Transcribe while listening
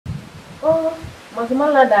Oh,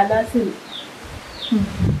 Mazumala Dada Sil.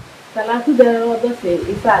 Salatu de Rodo say,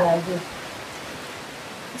 if I do.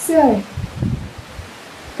 Say,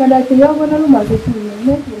 can I tell you what I'm going to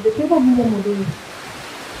do? The people who do it.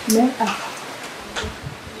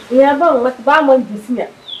 We are bound with Bamon this year.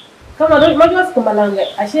 Come on, don't come along.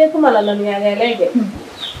 I share come along and I like it.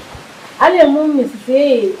 I am moon, Mrs.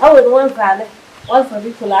 A. I would once add once for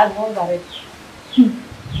this to last one by it.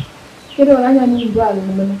 Get on, I know brother.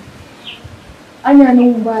 I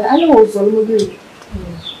know brother. I know also will do it.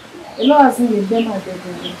 You know, I see them at the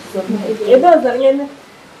It doesn't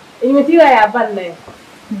in material I have been there.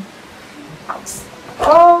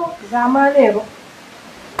 Oh, Zamanero.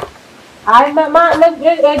 I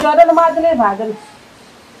Jordan Madeleine Vagan.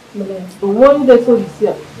 One day so this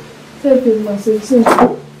year. Say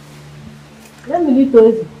myself. Let me leave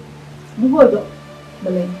to the word.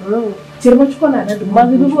 Malay, Chirmuch Conana, the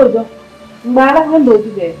mother of the word. Mara and do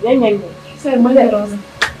today. Yang say, Mother Rosa.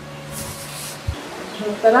 I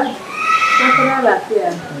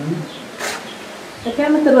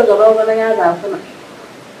can't tell you over the other.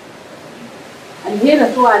 And here the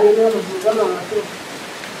two are in the two.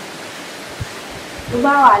 I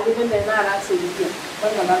live in the Nara city.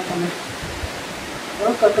 What about coming?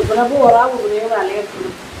 Okay, to Bravo or I will bring a letter.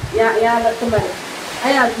 Yeah, that's the money. I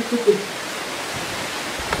have to put it.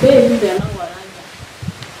 Baby, they're not one.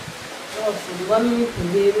 Oh, so 1 minute to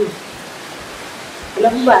be roof.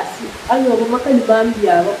 Lambasi, I know what kind of bambi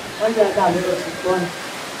are one that I was born.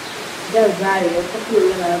 There's I was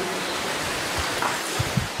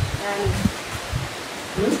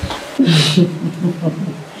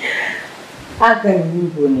How can you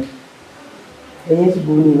bunny? Yes,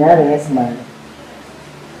 bunny, yes, man.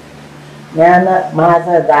 Nana,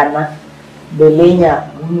 Maza Dana,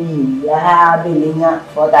 Belina, Bunny, ya Belina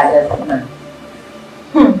for that man.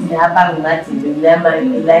 Yabang Nati, the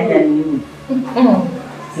lemon, Elena,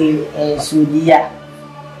 see, Sudia.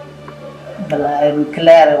 But I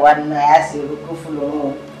declare one ass you go for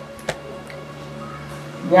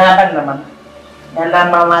Yaban, Nana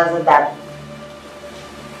Mamma's dad.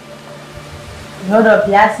 No, the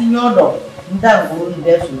Piazzi, no, don't go in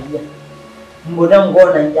there. You don't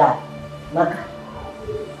go and die. Maka.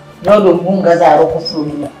 No, the Mungas are open through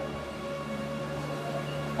me.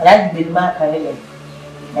 I like the Maka.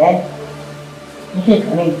 Eh? You take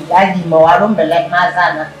me, I give more room, but like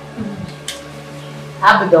Mazana.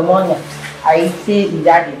 After the morning, I say the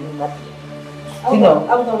daddy. You know,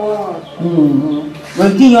 I'm the one.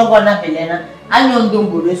 When you're gonna be Lena, I don't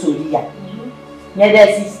go to Solia. Yeah,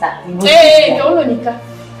 sister. Hey, don't Nika.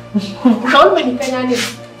 Don't Nika.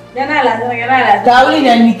 Darling,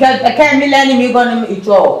 and Nika, I can't be letting me go to each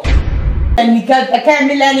all. And Nika, I can't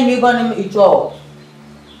be letting me go to each all.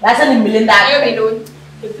 That's a million dollars.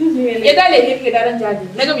 You got it,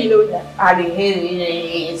 let me know that. I hear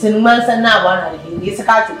it's in months and now one. It's a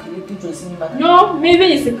car to cinema. No, maybe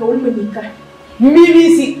it's a cold Monica.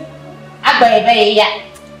 Maybe see. I buy yet.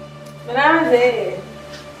 But I was there.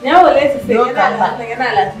 Now let's say,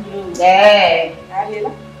 yeah.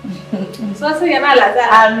 So say,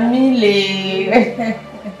 I'm Millie.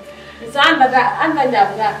 It's under that,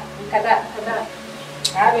 Kada.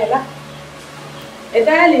 Avela. A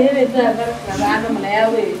darling is an animal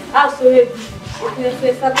airway. I'll show it. If you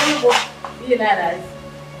say something, you know,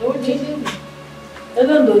 don't you? I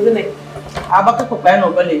don't do the neck. I'm a couple of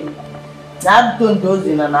penny. Not don't do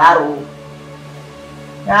in an arrow.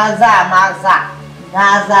 Naza,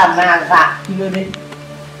 kilo Get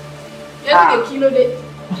a kilo de.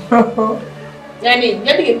 Yanni,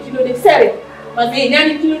 getting a kilo de sell. But they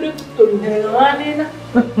nanny kilo de to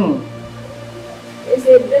it's a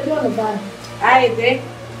dead on the ban. I think.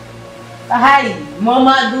 Hi,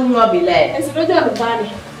 Mama, do not be late. It's a dead on the ban.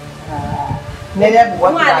 Never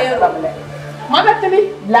what Mother to me.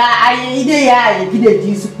 La, I did a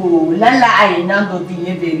disco. Lala, I don't do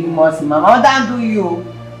very much. Mama, don't do you.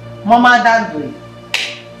 Mama, don't do it.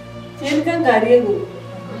 You can carry you.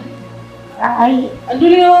 I do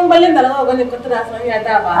you know Belinda? I'm going to cut off my head.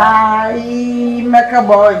 I make a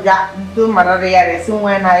boy do Maria soon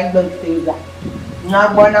when I don't think that.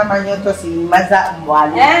 Not one of my to see Maza. I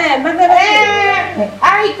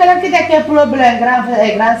can't get a problem,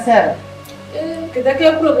 grandson. Che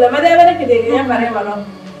problema deve avere che devi fare ma no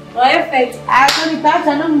effetti con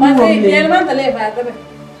casa non ma sei chiaramente lei fa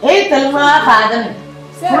e te lo fa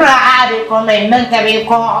fare come mentre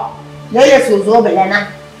co lei su zo belena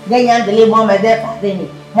lei ande le mo me de fa ni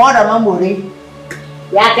mo da mamuri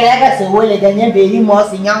ya ke ga se wole da nya be ri mo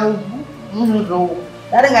si nya ro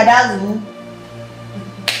da nga da zu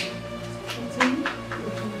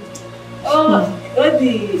oh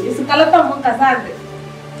odi isso cala tá muito casado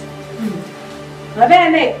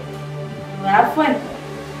bene. Va fuori.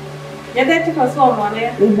 Ya detto che sono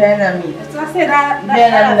male. Bene mi. Stasera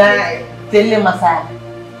Bene na tele masa.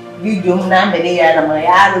 Video na mbele ya na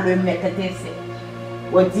ya lo me katese.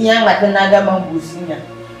 Wotinya matana da mambusinya.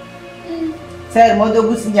 Ser modo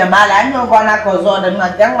businya mala anyo gona kozo da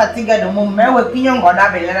madang matiga do mum mewe kinyo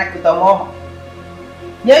gona bele na kitomo.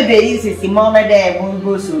 Ye be isi simo me de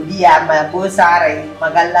mungo so dia ma bo sare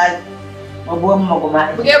magalla mo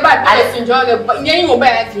goma. Buge ba ta sinjo ge nyen yo ba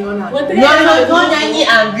ya tiona. No nyanyi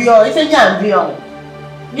ambio, ise nyambio.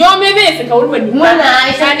 Yo me be se ka ulwani. Mwana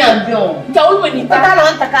ise nyambio. Ka ulwani ta. Kata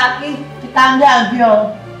lo ntakaki kitambia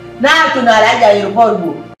ambio. Na tunalaja aeroport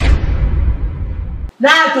bu. Na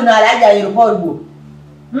tunalaja aeroport bu.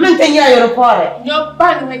 Mtenya aeroport. Yo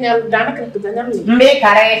ba ni nya dana ka tanya lu. Mbe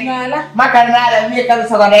kare. Makarna mbe kan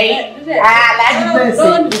sogore.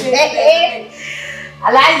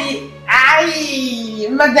 Alaji ai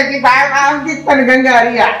magaki ba am ki tan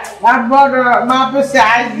gangaria. Abor ma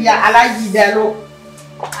pesai ya alaji dalo.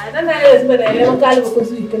 Ana na es bene le makali ko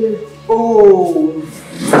su ikele. Oh.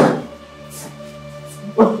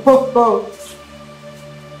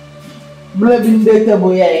 Bule binde te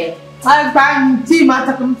boya e. Ai ban ti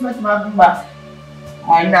mata kum fat ma bumba.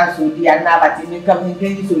 Ai na so di ana bati ni kam ni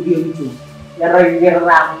kengi so di omi. Ya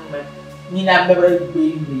ram ni na bebre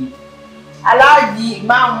bi. Alaji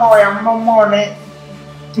ma mo ya mo ne.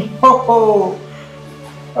 Ho.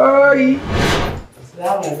 Oi.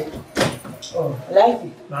 Assalamualaikum. Oh,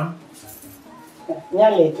 Alaji. Ma'am.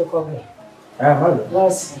 Nyale to ko be. Halo.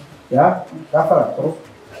 Yes. Ya, dapat terus.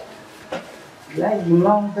 Alaji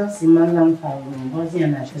ma ndo simalang fa ni bozi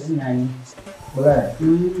na shizina ni. Boleh.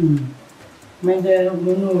 Mende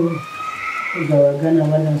munu gana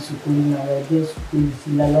wala sukuni na wade sukuni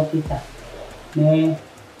sila lopita. Ne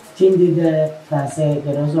tindi de français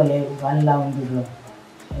de rosole wala undugo.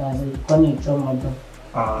 Razi koni chomodo.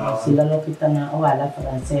 Sila lopita na wala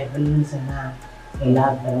français hulun sana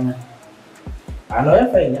ela berna. Ano ya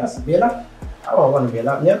fanya sebela. Awa wan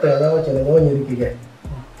bela. Nya pe na wacha na nyori kige.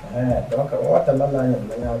 Donc wata mala nya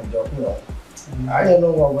na joku. Anya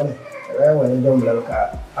no wa wan. Wa ni jom bela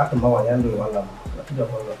ka atuma wa nya ndo wala.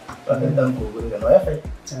 Joku. Dan ko guri no ya fe.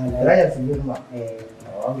 Era ya sibir ma.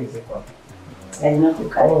 Abi se ko. Aina ko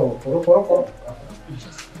ka. Oh, poro.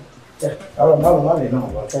 Kalau malu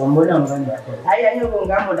no. Mbona nganda. Aya nyo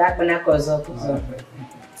ngamo da kana kozo.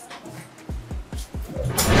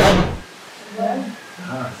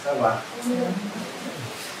 Ça va.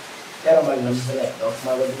 Quero mais não sei, então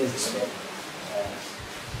mais uma vez.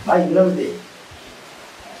 Mas não tem.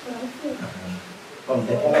 Como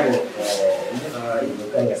tem como ini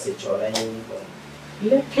bukan ngasih coran ini.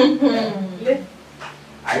 Le.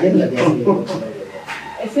 Ayer lagi yang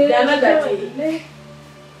Ese yana da le.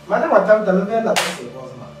 mana macam dalam bela pasti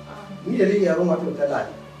bos mah. Ini jadi ya rumah tu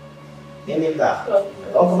telah. Ini dah.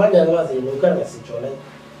 Kalau kemarin yang masih bukan ngasih coran.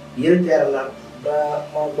 Dia terang da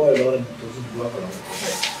mau boy lo itu dua kalau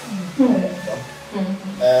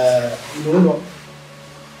dulu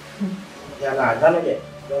ya lah dan lagi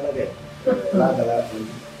lah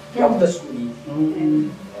yang tes kuli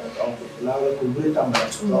lalu kubur tambah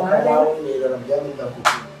kalau ni dalam jam itu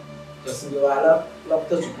terus jualan lalu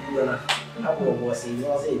tes kuli lah aku bawa sini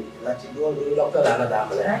masih lah cendol dulu lalu dah ada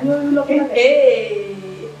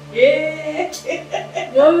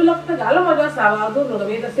yo look ta galo ma da sawa do no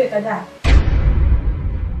be da se kaja.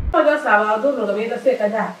 Pada sawa do no be da se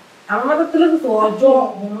kaja. Amma da tulu so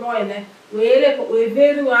ojo mo ene. Wele ko we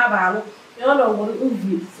veru wa ba lo. Yo no mo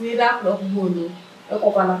uvi si da ko bonu. E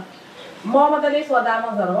ko kana. Mo ma da le so da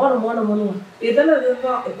ma zaro no mo no mo. E da na de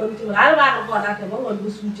no e ko ti ma ba ko na ke mo ngo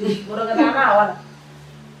du su ti. Mo da na wala.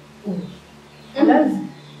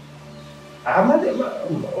 Ahmad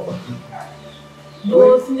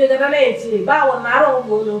Do sinje ga le ti ba won na ro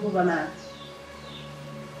go lo ko bana.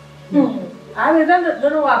 Ale dan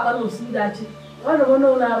no wa ka no si da ti. Wala mo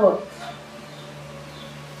no na ro.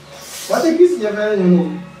 Mata kisi ya bela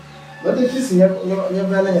ni. Mata kisi ya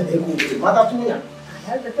bela ya de ku. Mata tunya.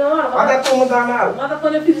 Mata tu mo dana. Mata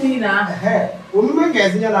ko le piscina. O mi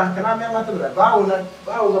magazine na kana me mata bra. Ba o ga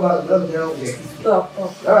ba bra de o de. Stop.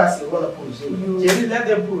 Lá assim, quando eu puxei, ele não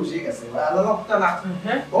deu puxei, assim, ela não está lá.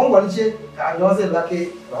 Vamos guardar, a nossa lá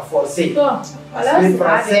que vai forcer. Assim,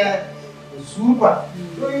 francês, super.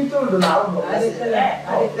 Eu então do lado, eu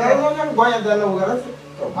não gosto da lugar.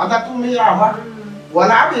 Manda tu me ama.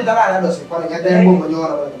 Wala abi da lá, assim, quando já tem bom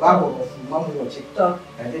melhor, babo, vamos no TikTok.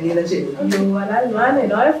 Aí nem na TikTok. Wala,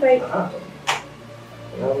 não é feio.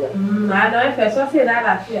 Não é feio, só será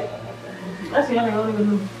lá, filha. Assim, eu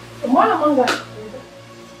não. Mora manga.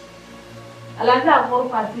 Alaja ko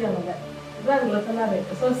partie manga. Zan lo sana be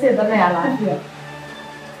so se da na alafiya.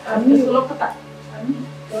 Ami solo puta. Ami,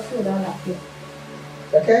 eu sou da Lapia.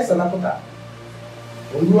 Kakek sana puta.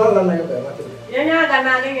 Unduan lah naik ke mati. Yang ada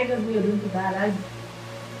nanya yang tu dia dulu dah.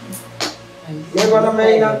 Ni gona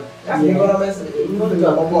main ni gona main. Ini tu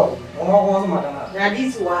juga bobo. Ngomong sama dengan. Now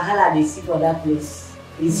this wahala they see for that place.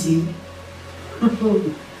 Is you.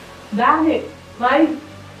 Dah ni, mai.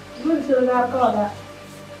 Gue suruh nak kau dah.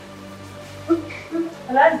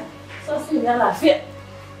 Alan, sosi dah lah fit.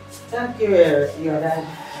 Thank you, your dad.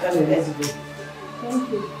 Let's go.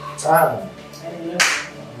 Thank you. Ah.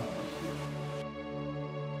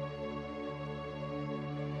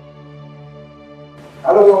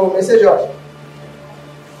 Allô, monsieur Georges.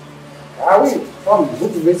 Ah oui, vous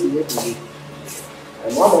pouvez signer pour lui.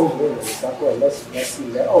 Moi-même, je vais le d'accord, merci.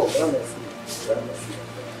 Oh, grand merci. Grand merci.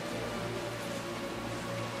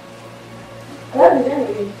 Alan, dia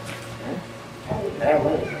ni.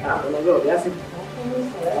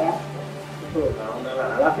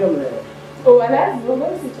 Oh, Alan,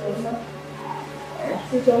 vamos se tornar.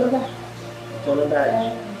 Se tornar.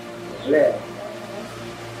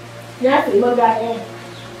 Ya, terima kasih.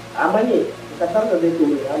 Amanye, katanga de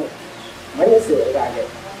kumira. Manye se gaje.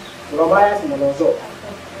 Romaya se monozo.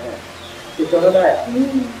 Se torna ya.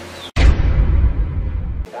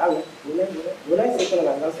 Dale, mulai se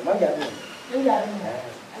torna la se manja. Enggak.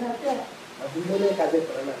 Anak dia. Aku mulai kaje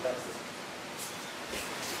torna la.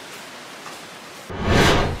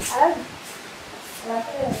 Alan.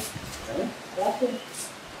 Lapia.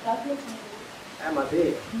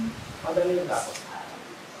 Mati. Ada ni enggak?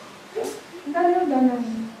 Enggak ada dana.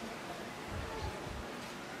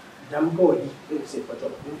 Jam ko yi, se pato,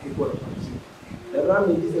 ko ko. Da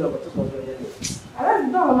rami di la pato so ya ni.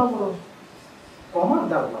 Alan, dah lama bro. Koma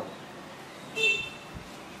da la.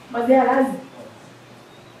 Mas é Alan.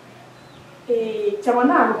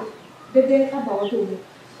 Camanalo. Dede ka bawa tu.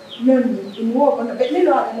 Nen, inwo ko na betni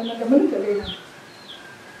lo na damun ka bena.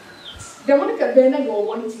 Damun ka bena go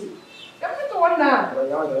wanti. Damun ka wanna.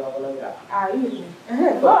 Ah, ini.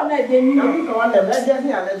 Go na deni. Kamu kawan dah belajar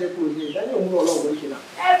ni ada je kuji. Tadi umur lo boleh kena.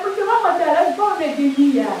 Porque mama dela go na deni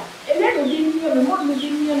ya. Ele do deni ya, mo do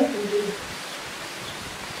deni ya na kuji.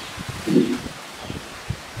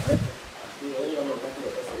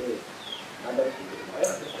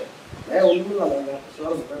 Umur lo lah.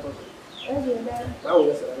 Soal berapa? Tahu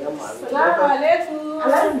ya sebenarnya mal. Assalamualaikum.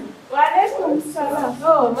 Waalaikumsalam.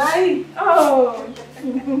 Oh, mai. Oh.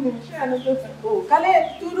 Oh, kale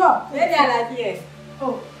tudo. Ini ALADJI.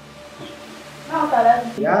 Oh. Mau talan.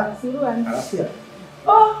 Ya. Suruhan. Alasia.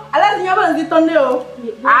 Oh, ALADJI yang bang ditonde o.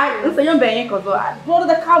 Ai, não sei bem que eu tô. Bora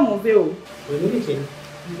da calma, viu? Ini ni cini.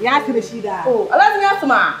 Ya crescida. Oh, ALADJI yang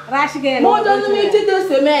sama. Rashige. Mo don mi tete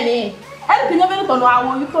semene. El pinyo bene tono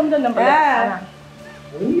awon yu tonde namba.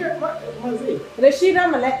 Ini ya masih. Rashida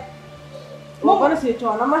male. Mo bora si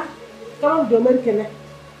tono ma. Kamu do merkene.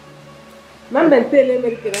 Man ben tele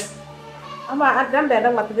merkene. Ama adam da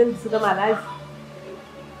dan mata den su da malai.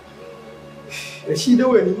 Rashida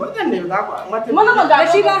wani wannan ne da kwa. Mana ma ga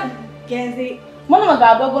Rashida. Kenzi. Mana ma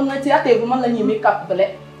ga ba gwamnati ate bu man la ni makeup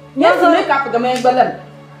bele. Yes makeup ga me gbalan.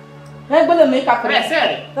 Me gbalan makeup re.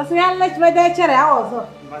 Tas ya Allah ba da chere a ozo.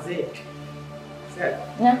 Masih. Sai.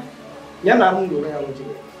 Ya. Ya na mun do ya mun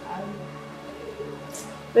cike.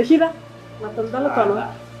 Rashida. Mata dala tono.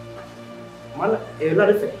 Mana la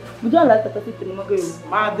refe. Bukan lah tapi itu nama gue.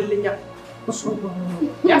 Ma dilinya.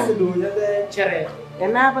 Ya sedu ya de chere.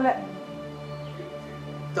 Kenapa le?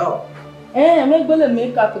 To. Me boleh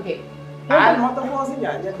makeup ke? Al moto mo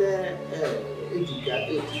sinya ya de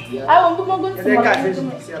etiquette. Ah, untuk mau gue Ya de ka se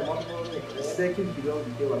siar moto mo ne. Ya de kin bilo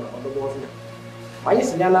de wala moto mo sinya. Manya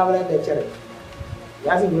sinya na wala de chere.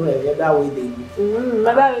 Ya sin yo ya da we de.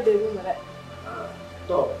 Mada de mada.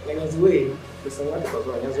 To, yang zuwe. Biasanya kalau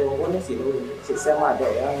soalnya so wone sih lo sih sama ada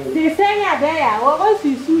ya. Desainnya ada ya, walaupun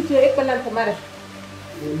si suci ekalan kemarin.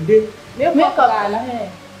 Inde. Makeup lah.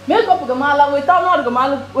 Makeup gemala, we tahu nor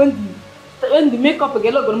gemala wendi makeup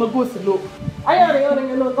gelo gelo magus lo. Ayo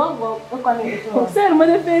orang yang nonton gua bukan itu. Ser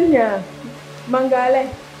mana fenya?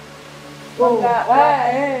 Manggale. Mangga.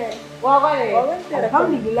 Wah kali.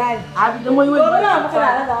 Alhamdulillah. Abi demo yo. Orang apa kena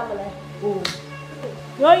ada apa le?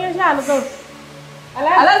 Yo siapa tu?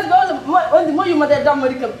 ALADJI onde mo yuma de dam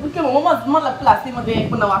America porque mo la place mo de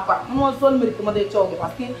kuna wakwa mo sol America mo de choge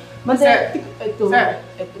parce que mo de eto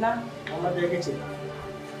etna Mama de kecil.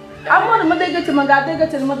 amor mo de gete manga de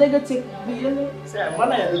gete mo de gete biyele Saya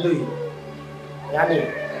mana ya itu? Yani.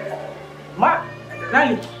 Ma,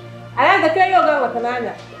 nani? ALADJI ke yo ga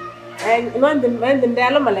watananya non de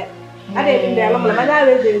ndelo male ade ndelo male ma da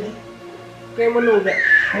we de ke mo no be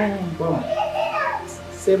Bom.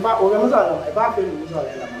 C'est pas au même endroit, pas fait le muso la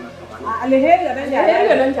mana kama. Aliheri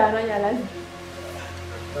dan jalan jalan.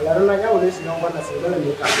 Kalau nanya udah sih nongol nasi udah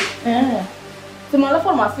lebih kaya. Semua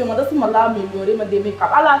formasi mana semua lah meliori mendemi kap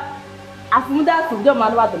ala. Aku muda aku jam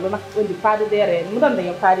malu ada mana di padi dere, muda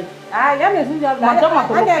dengan padi. Ya mesum jam. Macam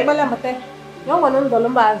aku. Ada bala mate. Yang mana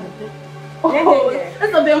dalam bahasa.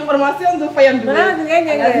 Itu ada informasi untuk fayam dulu. Mana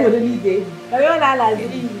ada udah lide. Tapi orang lagi.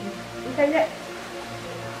 Kayaknya.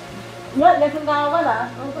 Nggak lesson kau mana?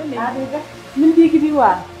 Ada kan? Mindi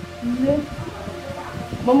kediwa.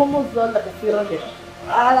 Mama mau jual tak kira deh.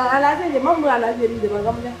 Ala aja, mama ala aja di depan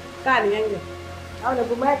kamu ya. Kan yang ni. Awak nak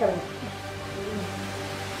buat apa?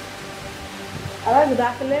 Ala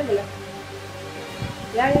sudah kelih boleh.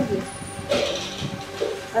 Yang ni.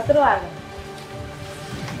 Atau apa?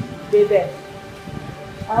 Bebe.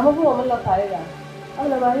 Kamu pun orang nak kaya kan? Apa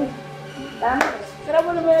nak bagi? Dan kenapa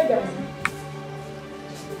nak bagi kan?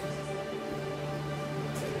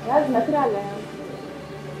 Ya, natural lah.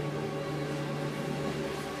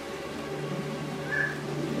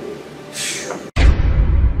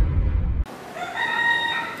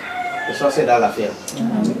 Eso se da la fiel.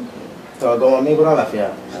 Todo como amigo la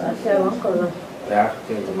fiel. La fiel encore. Ya,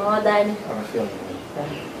 que Mau dah ni. la fiel.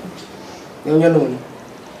 Nyonya nun.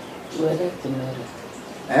 Wadah temare.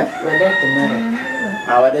 Eh? Wadah temare.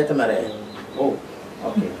 Awak dia temare. Oh,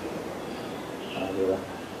 okay. Alhamdulillah.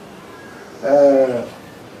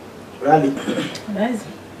 Rali. Razi.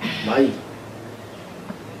 Mai.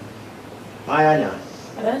 Mayanya.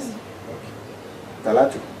 Razi.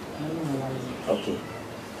 Talatu. Okay.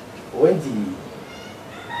 Wendi.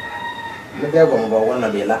 Mbe gongo wana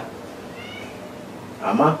bela.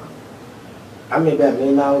 Ama. Ame be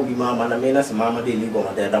me na ubi mama na me na se mama de ligo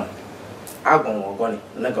ma dedam. Agongo goni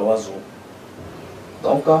na ga wazu.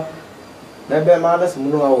 Donc be ma na se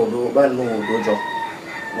munu awodo ba no dojo.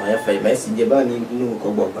 Ma ya fai mai sinje ba ni nu ko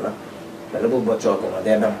bo kana. Da lebo bo cho ko ma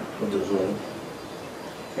dedam ko dozo ni.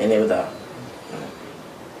 Ene uda.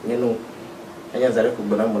 Nenu. Anya zare ku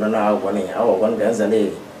bana muna na awo ni awo gon ga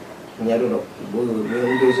zale. Nyarulo boyo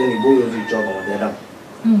ni dozo ni boyo zi cho ko ma dedam.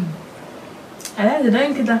 Ala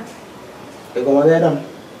dan kita. Ko ma dedam.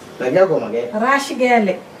 La ga ko ma ge. Rashi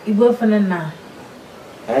gele ibo fanana.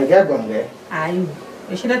 Ai ga ko ma ge. Ayu.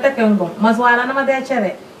 Ishira ta kango. Maswala na made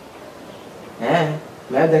chere.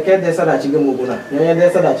 Me da ke de sada chige muguna. Nyonya de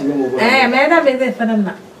sada chige muguna. Me da be de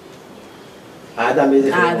fanana. Ada me de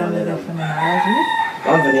Ada me de fanana.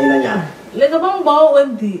 Kan vene na nya. Le ga bon bo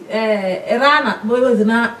wendi rana bo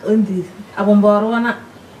wazina wendi abon boro wana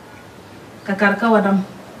kakarka wadam.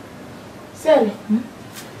 Sel.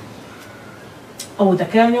 Oh, da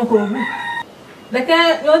ka nyo ko. Da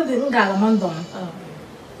ka yondi ngaga mandon.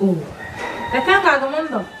 Oh. Da ka ngaga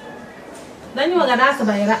mandon. Dan yo ga da sa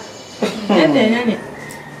bayra. Ende nyane.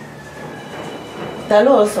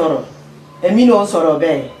 Talo soro. Emino soro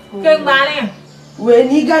be. Ke ngbale. We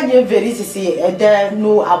ni ganye veri sisi ede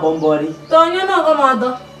no abombori. Tonyo no go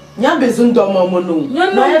modo. Nya bezun do momo no.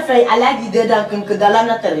 No e fe aladi de dan kan dala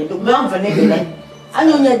na tere do ba vene gele.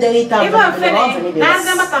 Anyo nya dere ta Iba fene. Na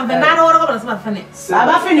ga ma kan fene na ro go ba fene.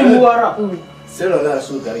 Aba fene mu woro. Selo la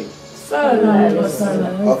su gari.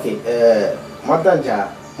 Sallallahu. Okay, matanja,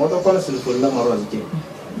 moto kono sulfur na maro zike.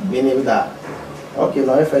 Mene bida. Okay,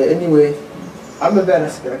 no if anyway, I'm a very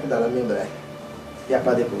secret dala membre. Y a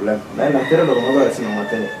pas de problème. Mais na tere do mo do sino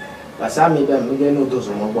matene. La sa mi be mi ge no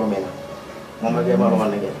dozo mo gbo mena. Mo ma ge ba ro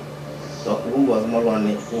na ge. Donc vous bois mo lo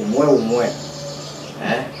ni au moins.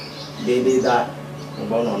 Dede da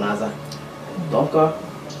mo no naza. Donc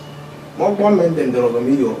mo gbo men den do go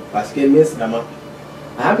mi yo parce que mes dama.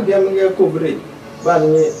 A bi ge mi ge couvrir. Ba ni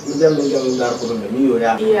mi dem mi ge ndar ko do mi yo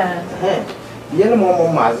ya. Iya. Yele mo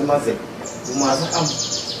mazi mase. Mazi am.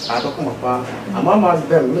 Ato kuma pa. Ama mazi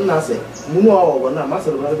bem mi na se. Munu awo na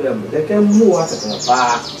masalo ba bem. De ke mu wa ta kuma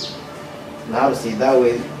pa. Na si da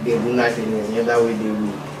we de buna te ni da we de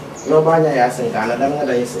wu. No ba nya ya sen kana da nga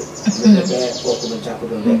da yese. De ke ko ko cha ko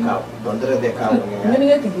de ka. Dondre de ka wo nya.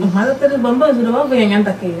 Ngene ke ti. Mala tere bamba su do ba nya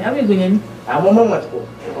ta ke. Abi go nya. Ama mo mat ko.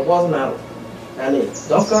 Ko bo na ro. Ani.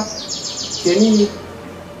 Donc keni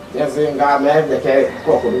ya se nga me de ke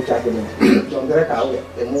ko ko cha ko de. Dondre ka wo.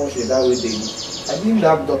 E mo si da we de wu. Abi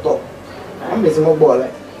da doctor. Am be se mo bo le.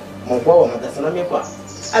 Mo ko mo ta sana me kwa.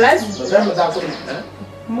 Alaji. Mo da ko ni.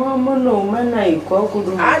 Mo no mana iko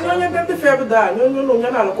kudu. Nyonya bebe febe da nyonya no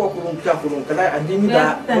nyana no kokuru nka kuru nkala adimi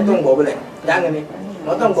da moton gobele dangane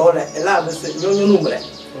moton gobele ela be se nyonya no mbre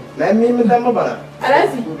na mi da mabana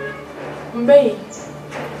Alaji. Mbe.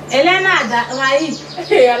 Elena da mai.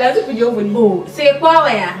 Alaji ku jobo ni. Oh, se kwa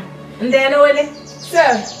wa ya. Ndene wele.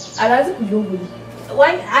 Sir, Alaji ku jobo ni.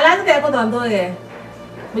 Wai Alaji ka ko don do ye.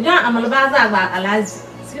 Bujo amal ba za gba Alaji.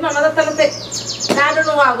 sino ma da tante da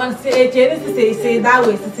no wa gon se jeni se da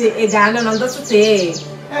we se e ga no ndo se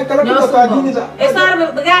kala ko ta dini da e sar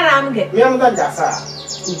be ga ram ge me am da jasa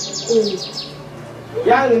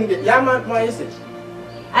ya ni ya ma yese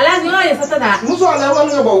ala nyo ye sata da muso ala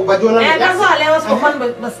wanu ga ba jona ka so ala was ko kon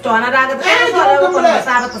bas tona da ga ka so ala ko kon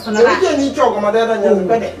sa ba ta sona da ke ni chogo ma da da nya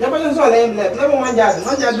ko de ya ba so ala em le mo manja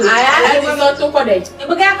do aya ni so to ko de e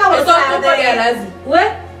ba ga ka wa so to ko de alazi we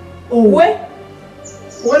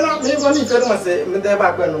wala me ba ni fer ma se me da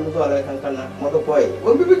ba ko no muso ala kan kana mo to koy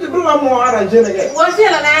wo bi bi la mo arrange ne ge wo se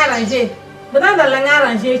la na arrange bedan da la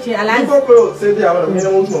arrange ce ala ko ko se dia wala me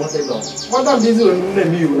no mo se do mo da bizi o ne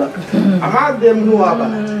mi yu na ama dem no aba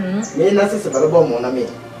me na se ba bo mo na me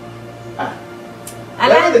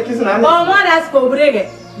ala de kisna na bo mo da ko brege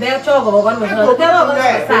de chogo bo gon mo so ke bo gon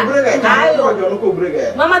sa ayo jo no ko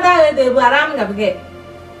brege mama da de aram ga bge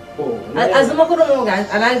azuma ko mo ga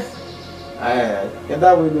ala ke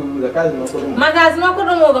da we do da kazi no ko ma ga azuma ko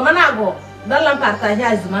mo ga mana go dalan partage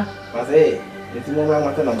azuma ma se ti mo ma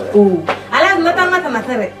mata na mo ala mata na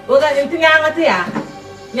tere o ga inti nya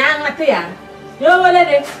ngati ya yo wala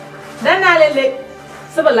de dan na lele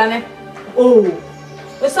sebala ne o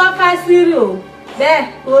so fa sirio de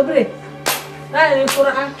ko bre na ni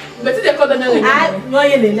qur'an beti de ko da ngani no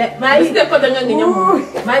yele ma beti de ko da ngani nyamu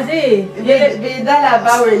ma zi be dala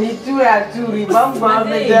ba we ni tu a tu ri bam ba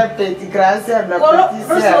me de petit grâce na petit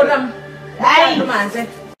sœur ai ma ze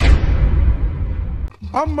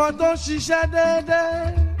ọmọ tó ṣiṣẹ́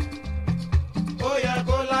déédéé ó yẹ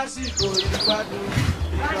kó lásìkò ìgbádùn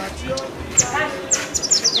ìgbà tí ó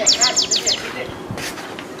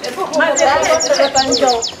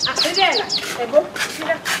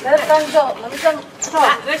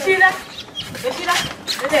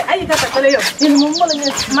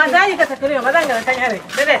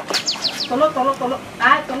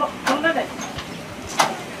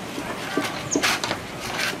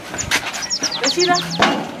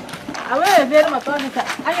awe ver ma to ta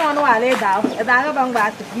ayo no ale da ga bang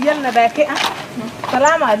ba ti biyan na ba ke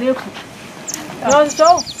salamu alaikum don so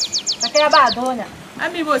ta ke ba do nya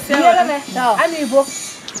ami bo sewa ami bo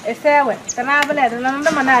e sewa tana bale da nan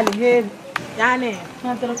da manali he yani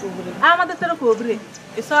ma ta ko bre ma ta ko bre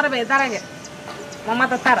e sore be darage mama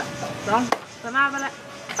ta tara don tana bale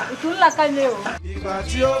utulla kan ne o ìgbà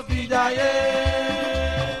tí ó fi jayé.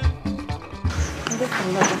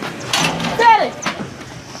 Sere.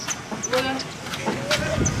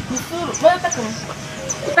 Misuru, voy a tacar.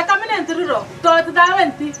 Tacar me dentro do. Todo te da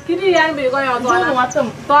venti. Kiri yan be go yo do. No matam.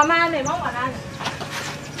 To ma ne mo wana.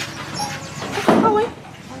 Oi.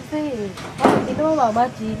 Ase. Itu mau ba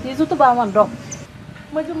ci. Tisu tu ba man do.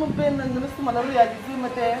 ma jëm ben na ngi suma la ya di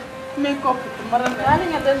mate make up maran Ani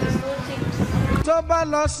nga den su ci. tó bá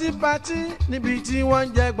lọ sí patí níbi tí wọ́n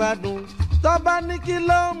ń jẹ gbádùn tó bá ní kí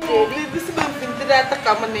ló mú. bi bisbe bindira ta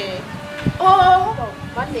kamane Oh,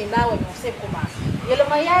 ban ne na wa se kuma. Yele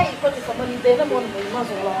ma yayi ko ti ko ni de na mo ni ma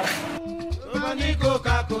so lo. ó ní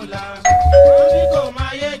Coca-Cola ó ní kò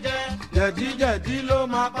máa yé jẹ jẹ̀díjẹ̀dí ló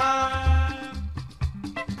máa pa.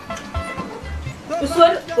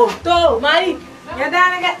 Usor o to mai. Ya da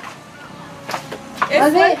nga.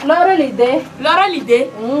 ese Loro l'idée. lora l'idée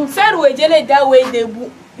faire we jele da we de bu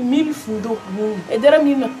 1000 fudo e dera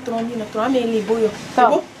 1000 me li boyo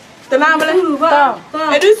bo tanamle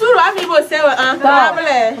e du suru ami bo sewa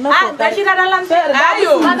tanamle Da shi da lan se.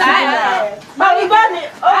 ayo Ba wi ba ni.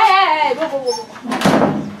 Ai bo.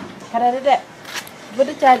 Kada de.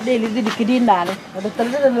 Bodo cha de li di kidi ndale. Bodo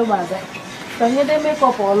tele de lo ba za. Tanya de me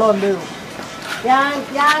ko po lo ndo.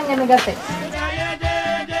 Yang ngene gate.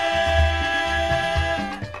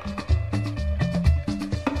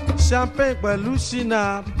 champagne pẹ̀lú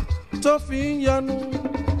shinap tó fi ń yọnu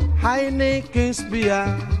Heineken beer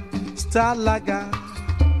Star Lager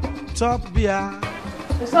Top beer.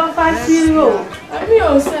 So fa sirio. ami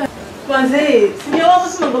o se Kwanze, sinyo wa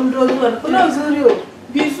musu magam do zuwa. Kulo zurio.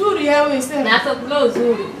 bi suru ya we se Na ta kulo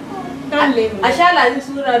zuri. kan le Ashala ni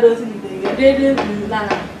sura do sili de de na.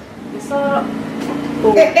 So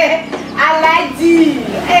Alaji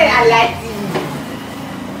Alaji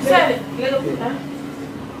sele lelo ha.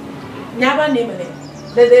 Nyaba ne mele.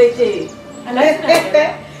 De che.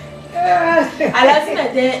 alasina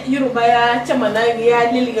de yoruba ya chamana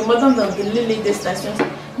ya lili ga madan da lili de station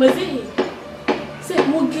mazi se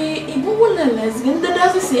muge ibu wala lazgin da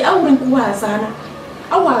da se awrin ku wasana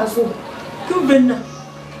awazo kubenna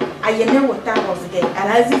ayene wata hozge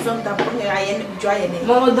alazi zon da bunye ayene joyene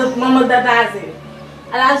Mama da daze.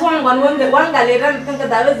 Ala so wanga le ran kan ka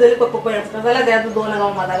dawe zeli ko ko ya sala da do na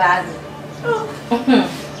mama da daze.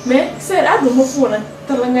 mais c'est là de mo fona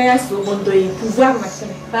talanga ya so bondo yi pouvoir na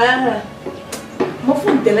kene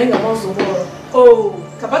المفروض تلاقي مصدر أو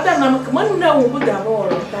كبدا نام كمان ناو بدا مور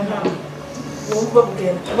تمام وبب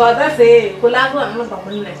كده بعد سي كل أغلى من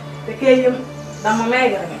بعمل له تكيم لما ما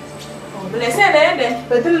يقرأ بلسنا ده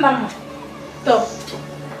بدل لما طب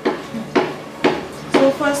so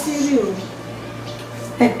far serious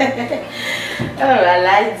Oh,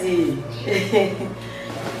 Alhaji.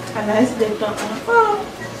 Alhaji ده طبعا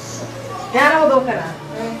يعني وضو كنا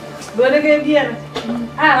بدو كيبيان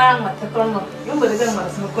أنا ما تكلم يوم بدو كنا ما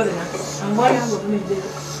اسمه كلنا أنا يوم بدو نجيب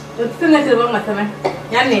تتسنى تبغى ما تمام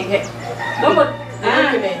يعني إيه لو بد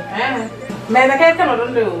ما إذا كان كنا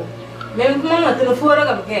نقول ما يمكن ما تنفورا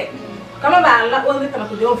قبل كما بعلا ولا كنا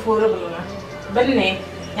كده فورا بلنا بني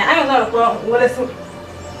يعني أنا قالوا ولا سو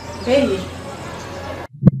هي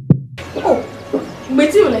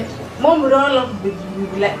بتي ولا mau berdoa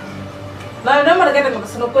bila, lalu dia mereka tak makan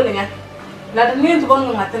senoko lagi, lalu ni tu bang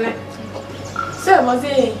matanya. Saya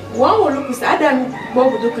masih, wang ulu kus ada mau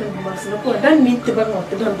butuh kena makan senoko dan minta bang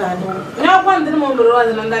waktu dalam tanu. Ni apa anda mau berdoa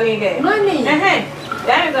dengan anda ni ke? Mana?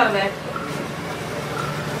 Jangan kerana.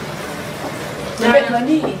 Jangan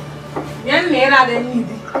mana? Yang ni ada ni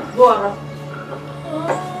di, gua.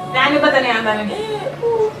 Jangan ibadah ni anda ni.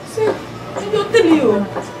 Saya, itu teliu.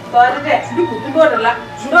 Kalau ada, itu dua adalah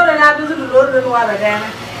habis itu dua ada kan?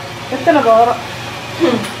 Itu nak bawa.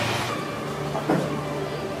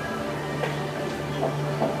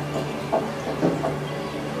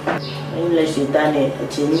 Ini cerita ni,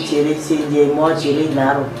 ciri sih mau ciri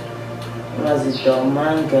naru. Masih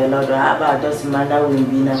teman kalau ada apa terus mana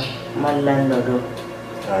wimbina, malan lodo.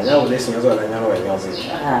 Nya boleh sih tu lah nya boleh sih.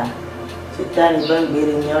 Cerita ni bang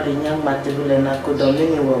birinya yang mati bulan aku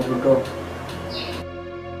domini wabudo.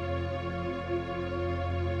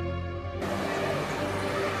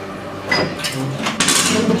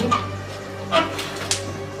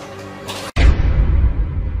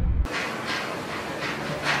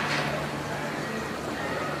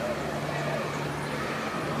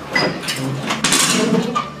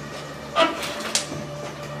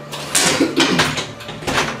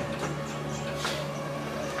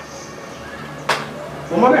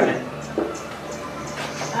 Mau makan ni?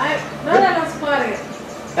 Dalam sport.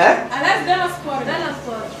 Alas dalam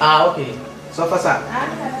sport. Ah, okay. So far sah.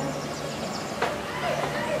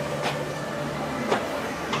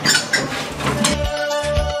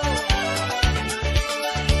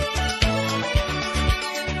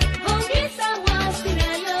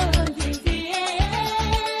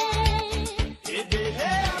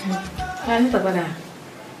 Kan tak pada.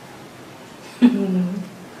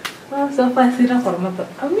 So pasti nak format.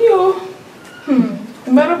 Amiyo.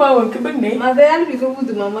 Baru bawa ke benda. Madai albi tu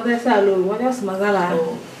budu mama madai salu. Wani as magala.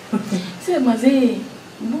 Saya masih,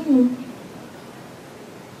 bungu.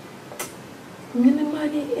 Mina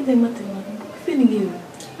mani ini mati mani. Feeling you.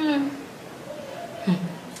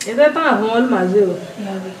 Itu tak aku malu mazu.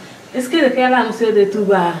 Eske dekala museo de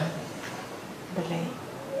tuba. Balai.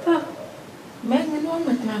 Tak. Mengen orang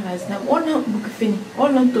mati malas. Nak orang buku fin.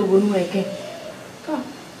 Orang tu bunu eke. Tak.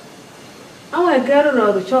 Awak garu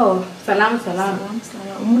lalu cow. Salam.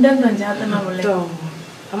 Mudah dan jatuh nak boleh.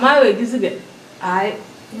 Ama awak gitu juga. Ay.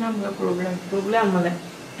 Nak buat Problem mana?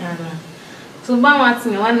 So bang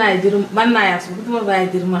mati ni mana jirum mana ya sebut tu mana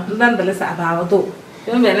jirum. Ndan dalam sahabat tu.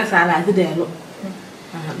 Cuma bela salah itu dia lo.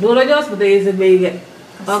 Dulu je sebut dia sebagai.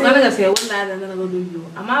 Kalau kan nggak siapa ndan ada nggak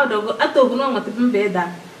dulu. Ama udah atau gunung mati pun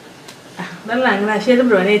beda. Dan lang na share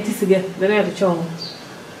bro ne ti sige dan ya cow.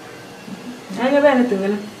 Hanya bela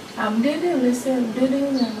tunggu. Dede lese dede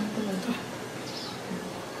ni nama tu.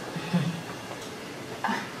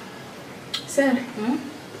 Sir,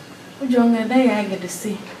 ujung ada ya gitu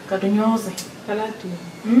sih, kado nyozi. Kalau tu.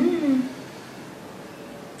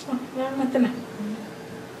 Oh, yang mati na.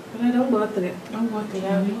 Kalau dah buat tu, ya.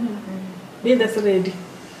 dia dah ready.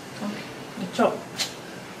 Okay. Chop.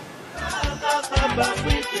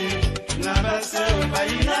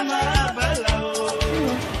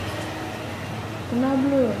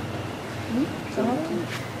 Kenapa?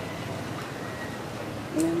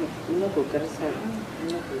 Ini bukan sah.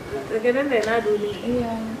 Terkadang dia nak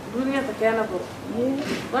dunia tak kaya nak pun.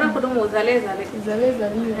 Orang pun mau zale.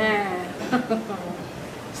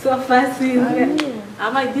 So fácil.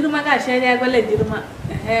 Ama di rumah kan saya agak leh di rumah.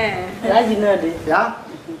 Alhaji nade. Ya.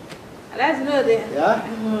 Alhaji nade. Ya.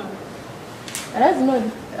 Alhaji nade.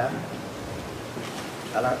 Ya.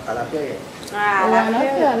 Alafia ya.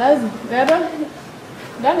 Alafia Alhaji. Berapa?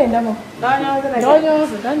 Dah ni dah mau. Dah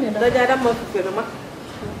ni. Dah jadi mau ke rumah.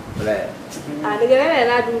 Boleh. Negara lain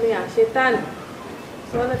lah dunia, setan.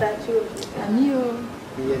 Soalnya dah cium. Amiyo.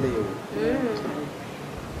 Iya deh.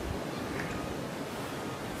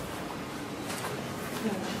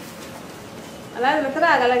 Alaji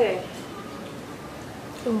nakara lagi.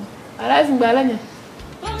 Alaji balanya.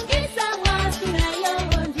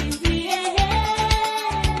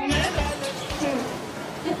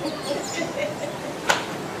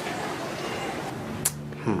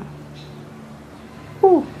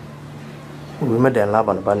 We made a lab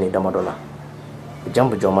on Bunny Damadona. We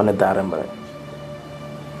jump with your money there.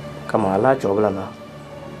 Come on, large oblana.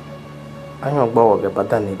 I know Bow of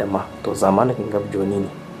Batani Dama to Zamana can give Jonini.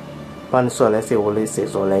 Pan so let's say always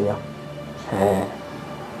says Olena.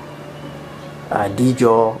 A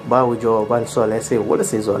Dijo, Bawjo, Ban so let's say what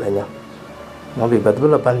says Olena. Mobi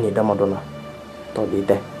Badula Bunny Damadona. To be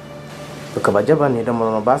there. The Kabajabani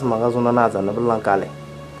Damadona Bass Magazona Naza and the Blancale.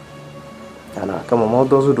 Ana kama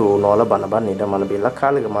modo zudo no la bana bani da mana be la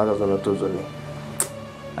kale ga maga zo no to zo ne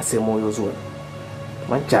ase mo yozo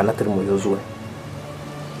man chana ter mo yozo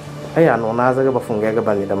aya no na za ga ba funga ga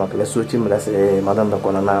bani da makle so chi mala se madan da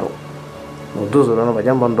kona naro no do zo no ba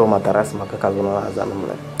jamba ndo mataras maka ka zo no za no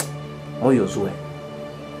mala mo yozo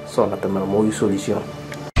so na temara mo yu solution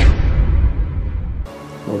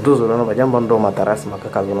no do zo no ba jamba ndo mataras maka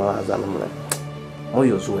ka zo no za no mala mo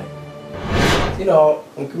yozo you know,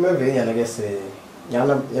 I'm coming here and I guess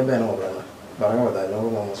Yana Yaben over but I know that no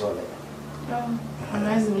one was on it.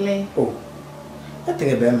 Oh, I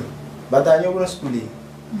think a bem, but I know school. I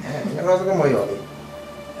was going to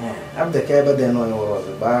I'm the care, but then no was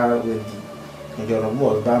a bar with the John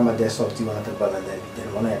Moore, bar my desk of 200 balance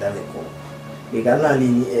and one I done it. We got not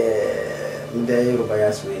in the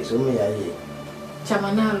Eurobias way, so me I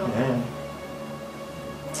Chamanalo.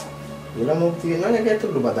 You don't get to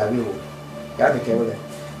do but I will. Cada que eu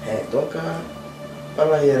toca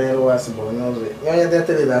para ir ao asbo não sei eu já deve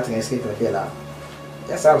ter dado escrito aqui lá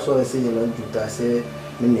já sabe só esse ele não juta se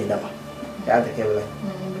menina mas cada que eu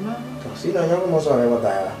então se não eu não só levo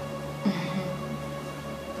daí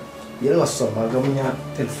ele não só mas eu minha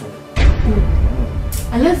telefone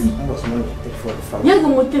Alaji não só meu telefone fala ya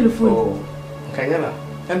como telefone caiga lá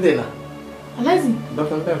antena Alaji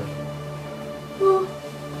doctor oh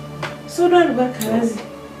só dá no barco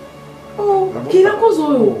Alaji oh, kila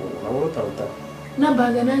kozo yo. Na volta. Na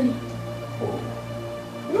baga nani? Oh.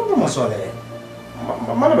 Não vamos só né.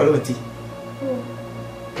 Mala baloti. Oh.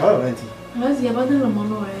 Mala baloti. Alaji ya badala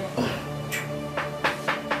mano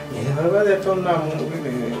Ele vai dar tão na mão.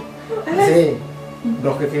 Sim.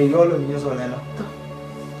 Donc que eu lo minha só né.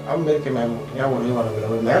 Amber que me ya wo ni wala bela.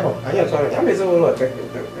 Me bom. Anya só. Ya me zo lo que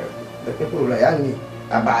pula ya ni.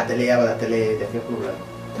 Aba tele ya ba tele de que pula.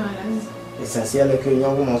 Tá, Alaji. Essentiel é que eu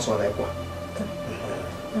não vou só né quoi.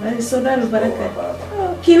 Alaji só dá no baraka.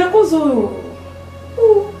 Kila kozo yo.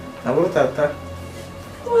 Na volta tá.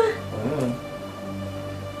 Ué.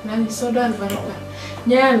 Nani só dá no baraka.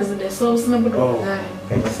 Nyana zide so sna budo.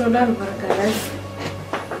 Só dá no baraka Alaji.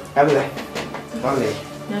 Abla. Vale.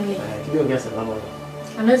 Nani. Que eu gosto da mala.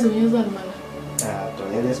 Alaji unyoza mala. Ah, tô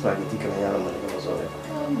nem desse spaghetti que não era mala que eu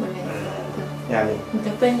Yani.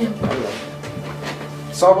 Mtapenya.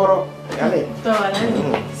 Soboro. Yani. Tô, Alaji.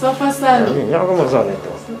 Só passar. Ya como só né.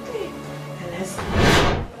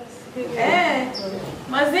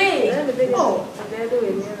 Mas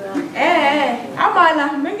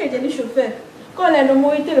amala menga jeni chauffeur ko le no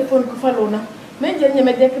moy téléphone ko falona men jeni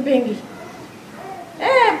me dek bengi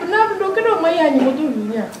na do ke do maya ni mo do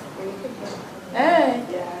nya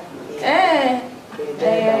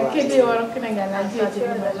ke de wala ke nga na ji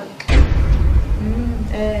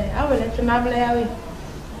awele tunabla yawe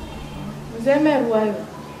mzeme ruwayo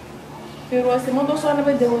pero se mo do so na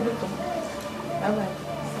be de wodo to baba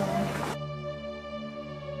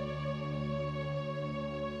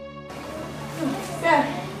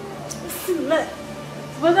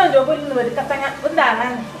Bukan jawab ini lebih katanya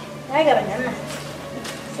undangan. Saya garanya nah.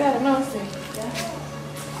 Saya nasi.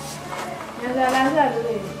 Ya salah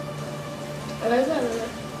dulu.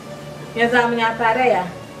 Ya zamanya pare ya.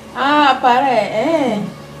 Pare.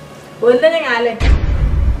 Wanda yang ale.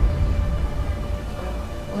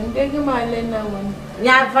 Wanda ke male na wanda.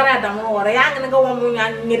 Ya fara da mo ora yang nga wo mo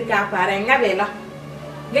nya ngirka pare nga bela.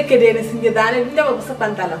 Geke de ne singe dane dinda ba kusa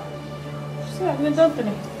pantala. Saya ni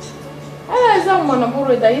dontene. Zama na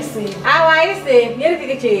buru da isi. Awa isi, nyeri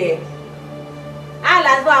kike.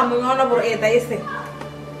 Ala zuwa mu yono buru da isi.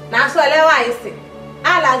 Na so lewa isi.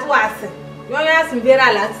 Ala zuwa isi. Yonya simbera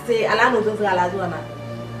ala isi, ala no zo ala zuwa na.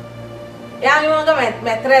 Ya nyo ga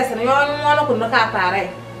maîtresse, yo nyo ko no ka pare.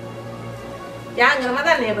 Ya nyo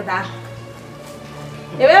mata ne bata.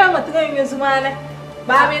 Ebe ba matuga yin sumane.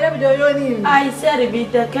 Ba mi na bijo yo ni. Ai sere bi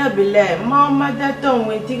ta ka bile. Mama da ton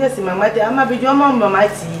we tiga si mama da ama bijo mama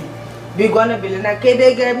ti. Bigona bilena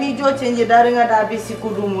kedege mi jo change daringa da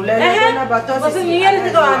bisikudu mule na bato Você me ia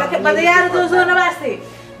dizer que para ir do zona basti.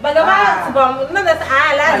 Bagama bom nada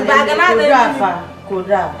ala bagama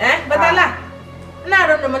Koda. Batala. Na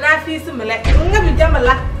ro no na fi simule. Ngabi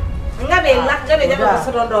jamala. Ngabi la ngabi jamala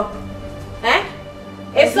sodondo.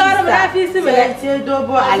 Esoro na fi simule. Se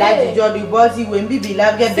dobo alaji jo di bozi we mbibi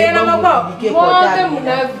la ge be mo ke koda.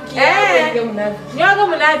 Nyoga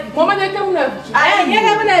munafiki. Mama nyeke munafiki.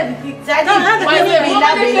 Nyeke munafiki. No handa ke bila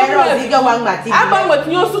bila ro diga wangati. Aba mo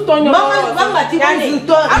tinyo su tonyo. Mama wangati ku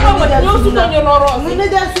to. Aba mo tinyo su tonyo no ro. Ngine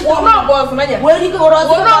da su. Wono boss manya. We ri ko ro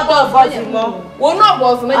boss mo. Wono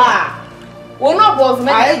boss manya. Wono boss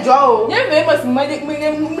manya. Ai jo o. Nye me mas manya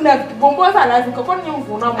munafiki. Bombo sa la fi ko kon nyum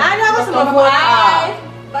fu na mo. Ana ko so mo.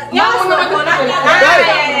 Ya mo no ko na.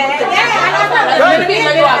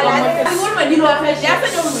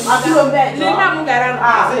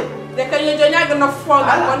 Dekanya jonya gena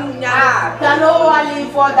foda kon nya. Tano wali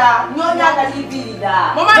foda, nyonya kali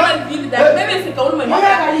bilida. Mama man bilida, bebe se kaul man.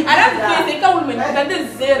 Ala se kaul man, kande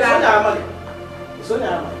zera.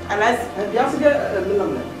 Sonya amali. Alas, Biar sige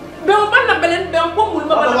minam le. be o ban na belen be o ko mul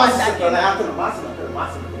ma ban na Mas na ya to mas.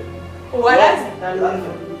 Wala.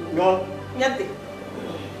 Nyo. Nyati.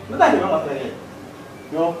 Nda ni mama tani.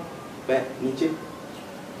 Nyo. Be niche.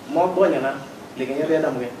 Mo bonya na. Legenya be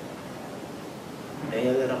dam ge.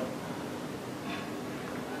 Denya be dam.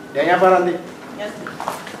 Denya barandi. Nyati.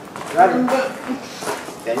 Lagi.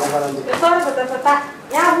 Denya barandi. Esora peta.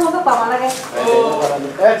 Ya bu ka pa mala ke. Denya barandi.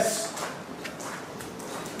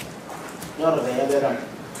 Nyor denya be dam.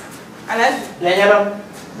 Alas. Denya dam.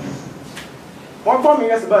 Mo ko mi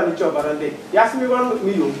ngas ba ni cho barandi. Yasmi wan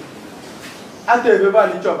mi yo. Ate be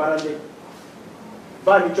ba ni cho barandi.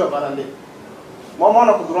 Ba ni cho barandi. Mo mo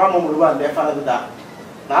na ko dura mo mu ba de farandi da.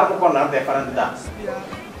 Na ko na de farandi da.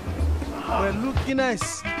 Pẹ̀lú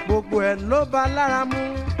Guinness gbogbo ẹ̀ ló bá lára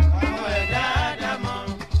mu. Ọmọ ẹ̀dá àdàmọ̀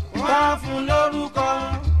wọ́n á fún lórúkọ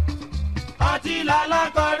ọtí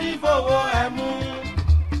lálákọ̀ọ́rí fowó ẹ̀ mú.